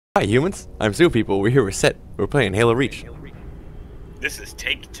Hi humans, I'm Zoo People. We're here with Set. We're playing Halo Reach. This is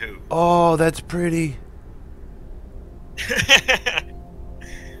take 2. Oh, that's pretty.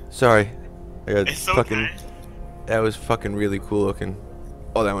 Sorry. I got It's fucking. okay. That was fucking really cool looking.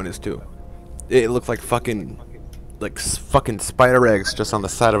 Oh, that one is too. It looked like fucking spider eggs just on the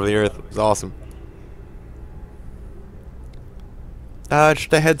side of the earth. It was awesome.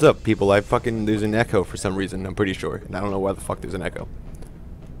 Just a heads up, people. There's an echo for some reason. I'm pretty sure, and I don't know why the fuck there's an echo.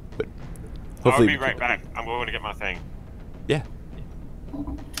 But hopefully. I'll be right back. I'm going to get my thing. Yeah.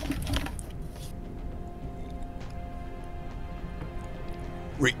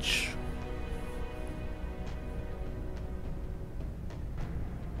 Reach.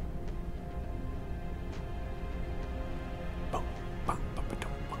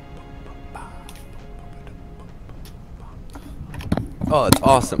 Oh, it's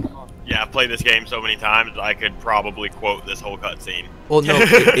awesome. Yeah, I've played this game so many times, I could probably quote this whole cutscene. Well, no,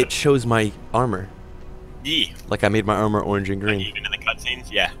 it shows my armor. Yeah. Like I made my armor orange and green. Like even in the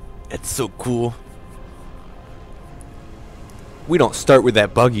cutscenes, yeah. It's so cool. We don't start with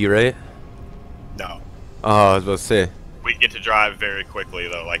that buggy, right? No. Oh, I was about to say. We get to drive very quickly,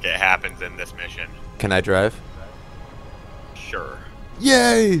 though, like it happens in this mission. Can I drive? Sure.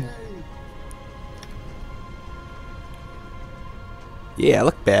 Yay! Yeah, I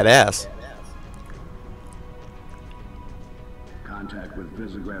look badass. Contact with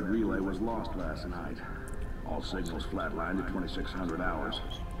Visegrad Relay was lost last night. All signals flatlined at 2600 hours.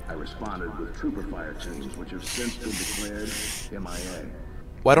 I responded with trooper fire teams, which have since been declared MIA.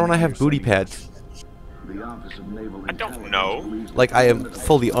 Why don't I have booty pads? The Office of Naval I don't Intelligence know. believes Like I am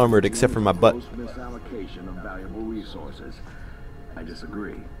fully armored except for my butt. gross misallocation of valuable resources. I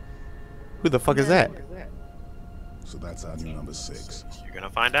disagree. Who the fuck is that? So that's our new number 6. You're gonna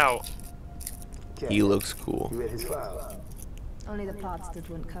find out. He looks cool. Only the parts that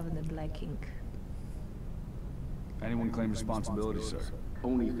weren't covered in black ink. Anyone claim responsibility, sir?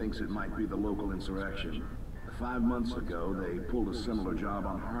 Only thinks it might be the local insurrection. 5 months ago, they pulled a similar job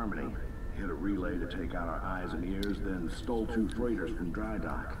on Harmony. Hit a relay to take out our eyes and ears, then stole 2 freighters from dry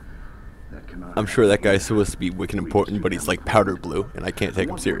dock. That cannot I'm sure that guy's supposed to be wicked important, but he's like powder blue, and I can't take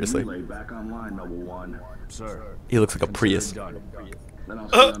him seriously. Relay back online, Noble One. Sir. He looks like a Prius. Then I'll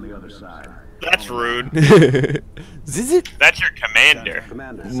see you on the other side. That's rude. Is it? That's your commander.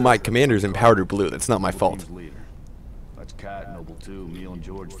 My commander's in powder blue. That's not my fault. Team's leader. That's Cat, Noble 2, Neil and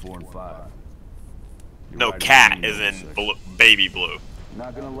George 4 and 5. You're No, right, Cat Noble is in 6. blue, baby blue.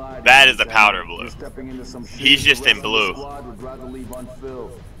 Not gonna lie, That is the Lieutenant, powder blue. you're stepping into some shit He's the just in rest of the blue. squad would rather leave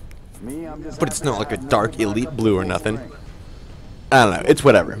unfilled. Me, I'm just But it's not like a happy to dark have elite nothing blue or but nothing. rank. I don't know. It's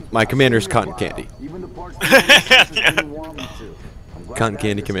whatever. My commander's cotton candy. Even the parts that the didn't want me to. I'm glad Cotton to have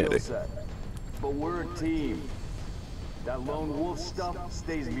candy the commander. skill set. But we're a team. That lone wolf stuff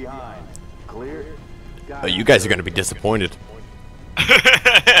stays behind. Clear? Oh, you guys are gonna be disappointed.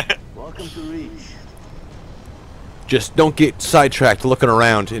 Welcome to Reach. Just don't get sidetracked looking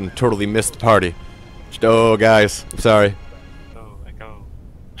around and totally miss the party. Just, oh, guys, I'm sorry. Oh, I go.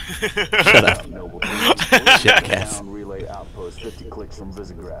 Shut up. Noble Jackass. Down relay outpost 50 clicks from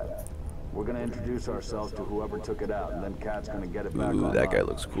Visegrad. We're gonna introduce ourselves to whoever took it out, and then Cat's gonna get it back Ooh, on. that guy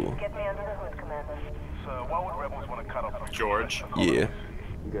looks cool. Get me under the hood, Commander. So why would rebels want to cut off from George. Yeah.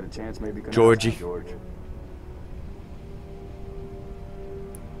 You got a chance, maybe. Georgie. George.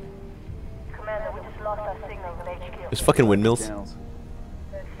 Commander, we just lost our signal with HQ. There's fucking windmills. Channels.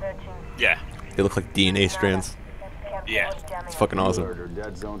 They're searching. Yeah. They look like DNA strands. Yeah. It's fucking awesome. Murder,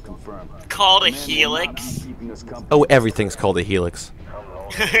 dead zone confirmed. Called a Man will not helix. be keeping us company. Oh, everything's called a helix.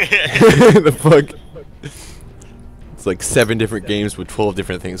 The fuck? It's like 7 different games with 12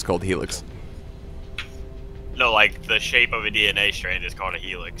 different things called helix. No, like the shape of a DNA strand is called a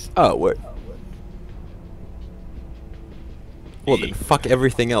helix. Oh, what? Well, then fuck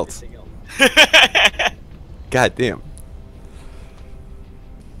everything else. God damn.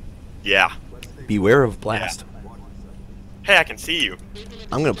 Yeah. Beware of blast. Hey, I can see you.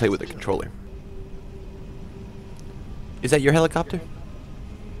 I'm gonna play with the controller. Is that your helicopter?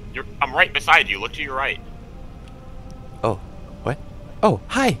 I'm right beside you. Look to your right. Oh, what? Oh,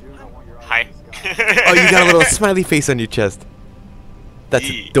 hi. Hi. Oh, you got a little smiley face on your chest. That's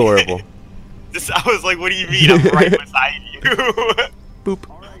Yee. adorable. I was like, what do you mean? I'm right beside you. Boop.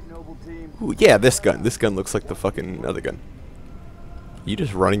 All right, noble team. Ooh, yeah, this gun. This gun looks like the fucking other gun. You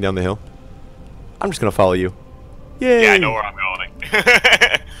just running down the hill? I'm just gonna follow you. Yay! Yeah, I know where I'm going.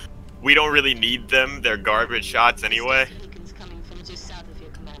 We don't really need them. They're garbage shots anyway. Beacons coming from just south of your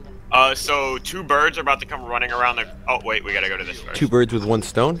commander. So 2 birds are about to come running around the... Oh, wait, we gotta go to this first. 2 birds with 1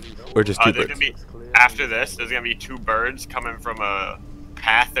 stone? Or just 2 There's birds? gonna be... After this, there's gonna be 2 birds coming from a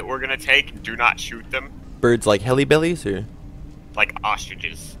path that we're gonna take, do not shoot them. Birds like helibellies, or? Like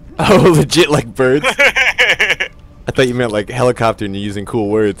ostriches. Oh, legit like birds? I thought you meant like helicopter and you're using cool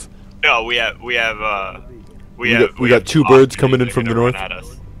words. No, we got two birds coming in from the north. At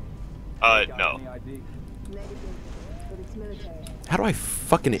us. No. How do I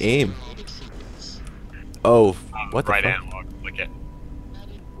fucking aim? Oh, what the right fuck? analog. Look at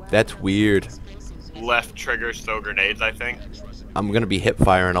That's weird. left triggers throw grenades, I think. I'm gonna be hip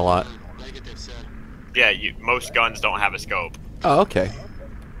firing a lot. Yeah, most guns don't have a scope. Oh, okay.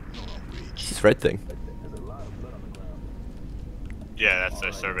 It's this red thing. Yeah, that's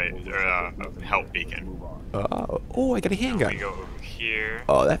a survey or help beacon. Oh, I got a We handgun. go over here.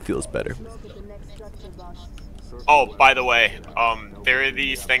 Oh, that feels better. Oh, by the way, there are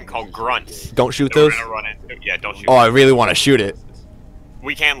these thing called grunts. Don't shoot that we're those. gonna run into. Yeah, don't shoot. Oh, I really want to shoot it.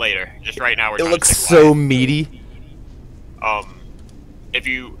 We can later. Just right now, we're It trying looks to stay so quiet. meaty. If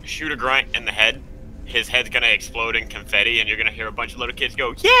you shoot a grunt in the head, his head's gonna explode in confetti, and you're gonna hear a bunch of little kids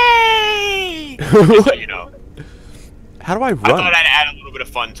go, "Yay!" Just so you know. How do I I run? thought I'd add a little bit of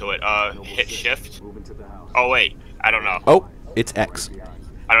fun to it. Hit shift. Oh wait, I don't know. Oh, it's X.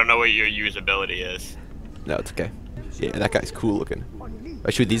 I don't know what your usability is. No, it's okay. Yeah, that guy's cool looking.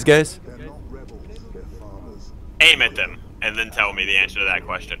 I shoot these guys? Aim at them, and then tell me the answer to that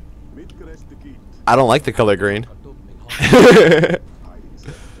question. I don't like the color green.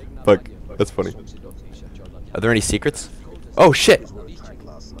 Fuck, that's funny. Are there any secrets? Oh shit!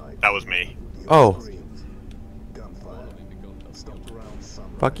 That was me. Oh.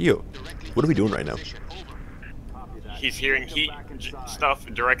 Fuck you. What are we doing right now? He's hearing heat stuff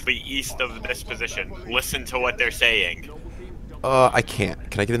directly east of this position. Listen to what they're saying. I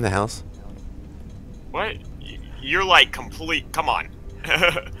can't. Can I get in the house? What? You're like complete. Come on.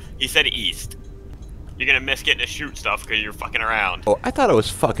 He said east. You're gonna miss getting to shoot stuff because you're fucking around. Oh, I thought I was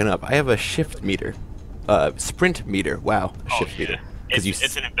fucking up. I have a shift meter. Sprint meter. Wow, a shift meter.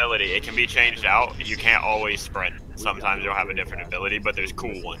 It's an ability. It can be changed out. You can't always sprint. Sometimes you'll have a different ability, but there's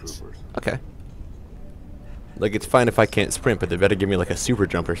cool ones. Okay. Like, it's fine if I can't sprint, but they better give me like a super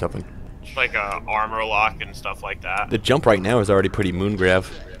jump or something. It's like a armor lock and stuff like that. The jump right now is already pretty moon grav.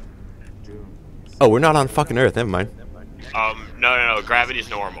 Oh, we're not on fucking Earth. Never mind. No. Gravity's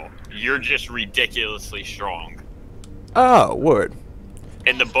normal. You're just ridiculously strong. Oh, word.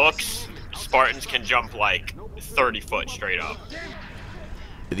 In the books, Spartans can jump like 30 foot straight up.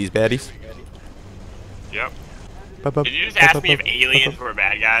 Are these baddies? Yep. Did you just ask me if aliens were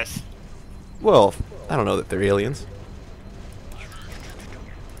bad guys? Well, I don't know that they're aliens.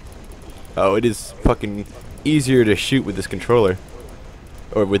 Oh, it is fucking easier to shoot with this controller.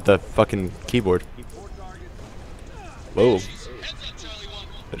 Or with the fucking keyboard. Whoa.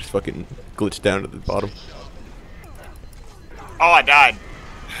 I just fucking glitched down to the bottom. Oh, I died.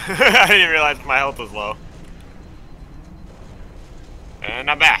 I didn't realize my health was low. And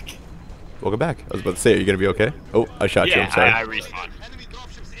I'm back. Welcome back. I was about to say, are you gonna be okay? Oh, I shot you. Yeah, I'm sorry. I respawned.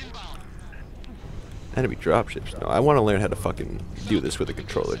 Enemy dropships. No, I want to learn how to fucking do this with a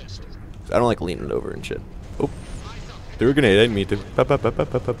controller. I don't like leaning over and shit. Oh, threw a grenade. I didn't mean to. Pop, pop, pop, pop,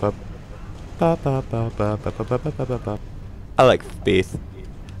 pop, pop, pop. Pop, pop, pop, pop, pop, pop, pop, pop, pop. I like space.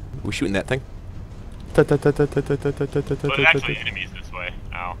 We shooting that thing? But there's actually enemies this way.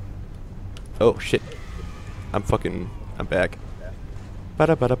 Ow. Oh shit! I'm back.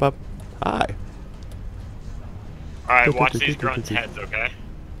 Ba-da-ba-da-bop. Hi. Alright, watch these grunts' heads, okay?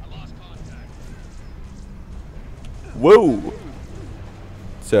 Whoa!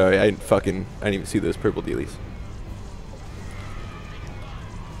 Sorry, I didn't even see those purple dealies.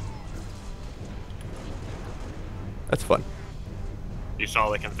 That's fun. You saw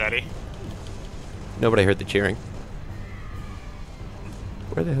the confetti? No, but I heard the cheering.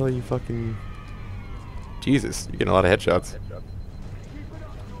 Where the hell are you fucking... Jesus, you're getting a lot of headshots.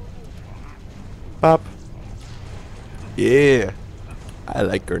 Pop. Yeah. I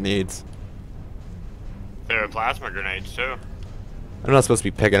like grenades. There are plasma grenades, too. I'm not supposed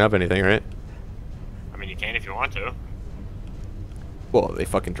to be picking up anything, right? I mean, you can if you want to. Well, are they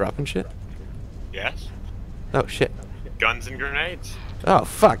fucking dropping shit? Yes. Oh, shit. Guns and grenades. Oh,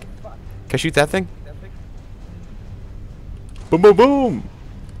 fuck. Can I shoot that thing? Boom, boom, boom!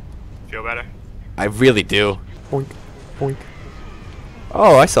 Feel better? I really do. Boink, boink.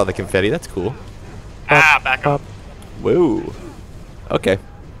 Oh, I saw the confetti. That's cool. Back up. Whoa. Okay.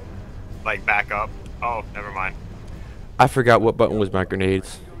 Like, back up. Oh, never mind. I forgot what button was my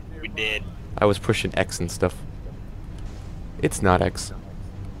grenades. We did. I was pushing X and stuff. It's not X.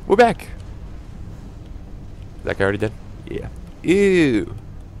 We're back. Is that guy already dead? Yeah. Ew.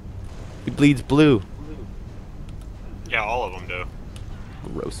 He bleeds blue. Yeah, all of them do.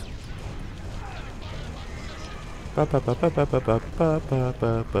 Gross. Ba, ba, ba, ba, ba, ba, ba, ba, ba,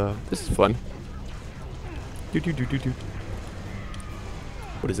 ba, ba. This is fun. Do do do do do.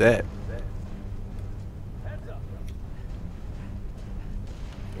 What is that?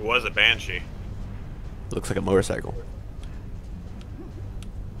 It was a banshee. Looks like a motorcycle.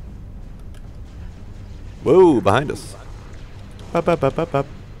 Whoa, behind us. Ba, ba, ba, ba, ba.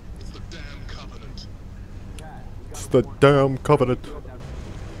 It's the damn covenant.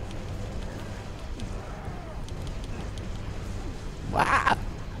 Wow.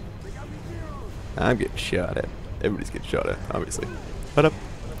 I'm getting shot at. Everybody's getting shot at, obviously. What up?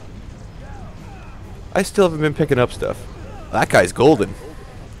 I still haven't been picking up stuff. That guy's golden.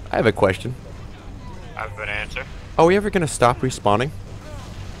 I have a question. I have an answer. Are we ever gonna stop respawning?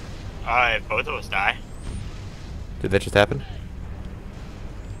 If both of us die. Did that just happen?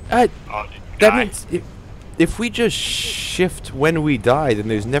 Oh, did you That die? means if we just shift when we die, then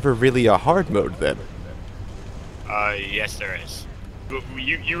there's never really a hard mode then. Yes there is.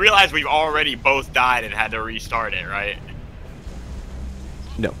 You realize we've already both died and had to restart it, right?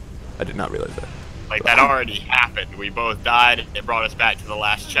 No, I did not realize that. Like, that already happened. We both died. It brought us back to the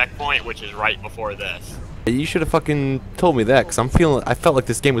last checkpoint, which is right before this. You should have fucking told me that, cause I felt like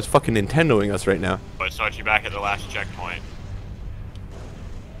this game was fucking Nintendoing us right now. But it starts you back at the last checkpoint.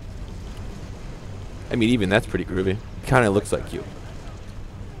 I mean, even that's pretty groovy. Kinda looks like you,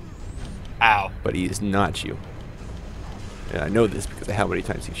 Ow. but he is not you. And I know this because of how many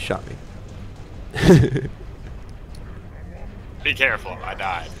times he shot me. Be careful, I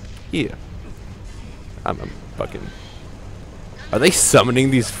died. Yeah. I'm fucking... Are they summoning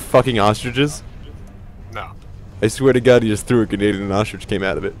these fucking ostriches? No. I swear to God, he just threw a grenade and an ostrich came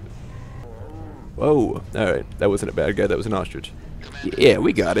out of it. Whoa. Alright, that wasn't a bad guy, that was an ostrich. Yeah,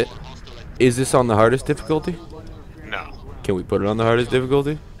 we got it. Is this on the hardest difficulty? No. Can we put it on the hardest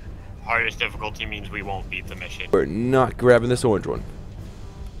difficulty? Hardest difficulty means we won't beat the mission. We're not grabbing this orange one.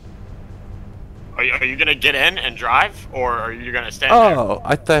 Are you gonna get in and drive, or are you gonna stand there? Oh,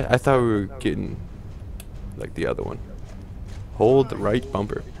 I thought we were getting like the other one. Hold the right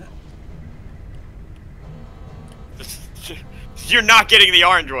bumper. You're not getting the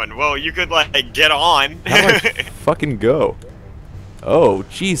orange one. Well, you could like get on. How do I fucking go? Oh,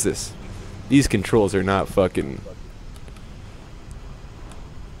 Jesus. These controls are not fucking...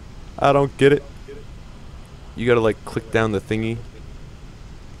 I don't get it. You gotta like click down the thingy.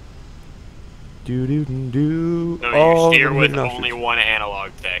 Do do do do. No, Oh, you steer I'm with hitting ostrich. only one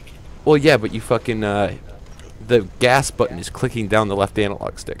analog stick. Well, yeah, but you fucking the gas button is clicking down the left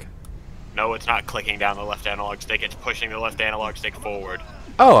analog stick. No, it's not clicking down the left analog stick. It's pushing the left analog stick forward.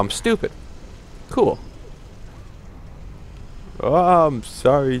 Oh, I'm stupid. Cool. Oh, I'm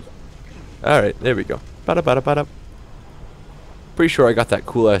sorry. All right, there we go. Bada bada bada. Pretty sure I got that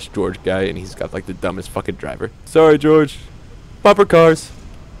cool ass George guy, and he's got like the dumbest fucking driver. Sorry, George. Bumper cars.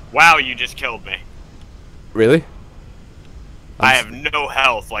 Wow, you just killed me. Really? I have no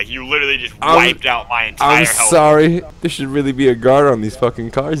health. Like, you literally just wiped out my entire I'm health. sorry. There should really be a guard on these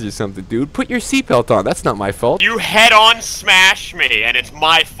fucking cars or something, dude. Put your seatbelt on. That's not my fault. You head-on smash me, and it's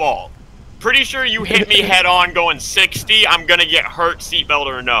my fault. Pretty sure you hit me head-on going 60. I'm gonna get hurt, seatbelt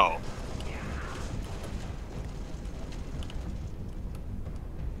or no.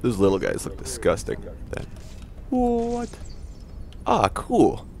 Those little guys look disgusting. What? Ah,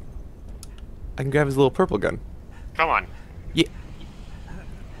 cool. I can grab his little purple gun. Come on. Yeah.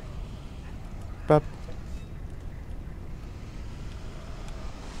 Bop.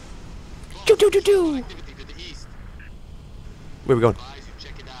 Do do do do. Where we going?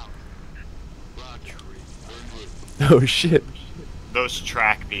 Oh shit. Those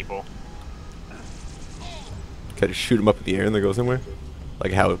track people. Can I just shoot him up in the air and they go somewhere?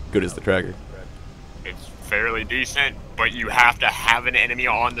 Like, how good is the tracker? It's fairly decent, but you have to have an enemy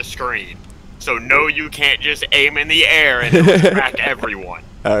on the screen. So no, you can't just aim in the air and track everyone.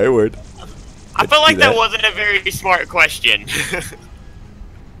 Alright, word. I felt like that wasn't a very smart question.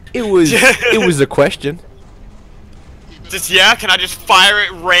 It was a question. Just, yeah, can I just fire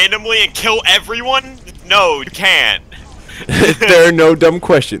it randomly and kill everyone? No, you can't. There are no dumb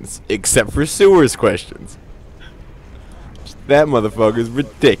questions, except for Sewers questions. That motherfucker's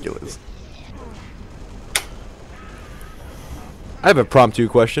ridiculous. I have a promptu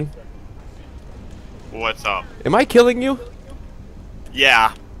question. What's up? Am I killing you?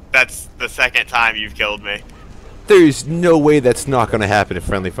 Yeah, that's the second time you've killed me. There's no way that's not gonna happen if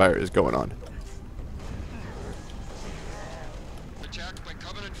friendly fire is going on. Attacked by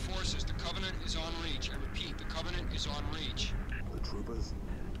Covenant forces. The Covenant is on reach. I repeat, the Covenant is on reach. The troopers?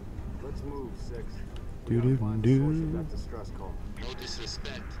 Let's move, 6. Do do do. That's a stress call. No desist.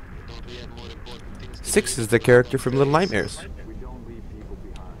 6 is the character from Little Nightmares. We don't leave people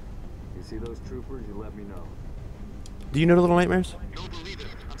behind. You see those troopers, you let me know. Do you know Little Nightmares?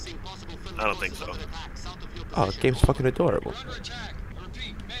 I don't think so. Oh, the game's fucking adorable. We're under attack. I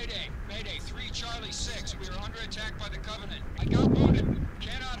repeat, Mayday. Mayday, 3 Charlie 6. We are under attack by the Covenant. I got wounded.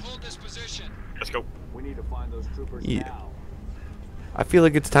 Cannot hold this position. Let's go. We need to find those troopers Yeah. now. I feel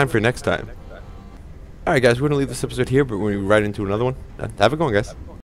like it's time for next time. Alright guys, we're going to leave this episode here, but we're going to right into another one. Have a good one, guys.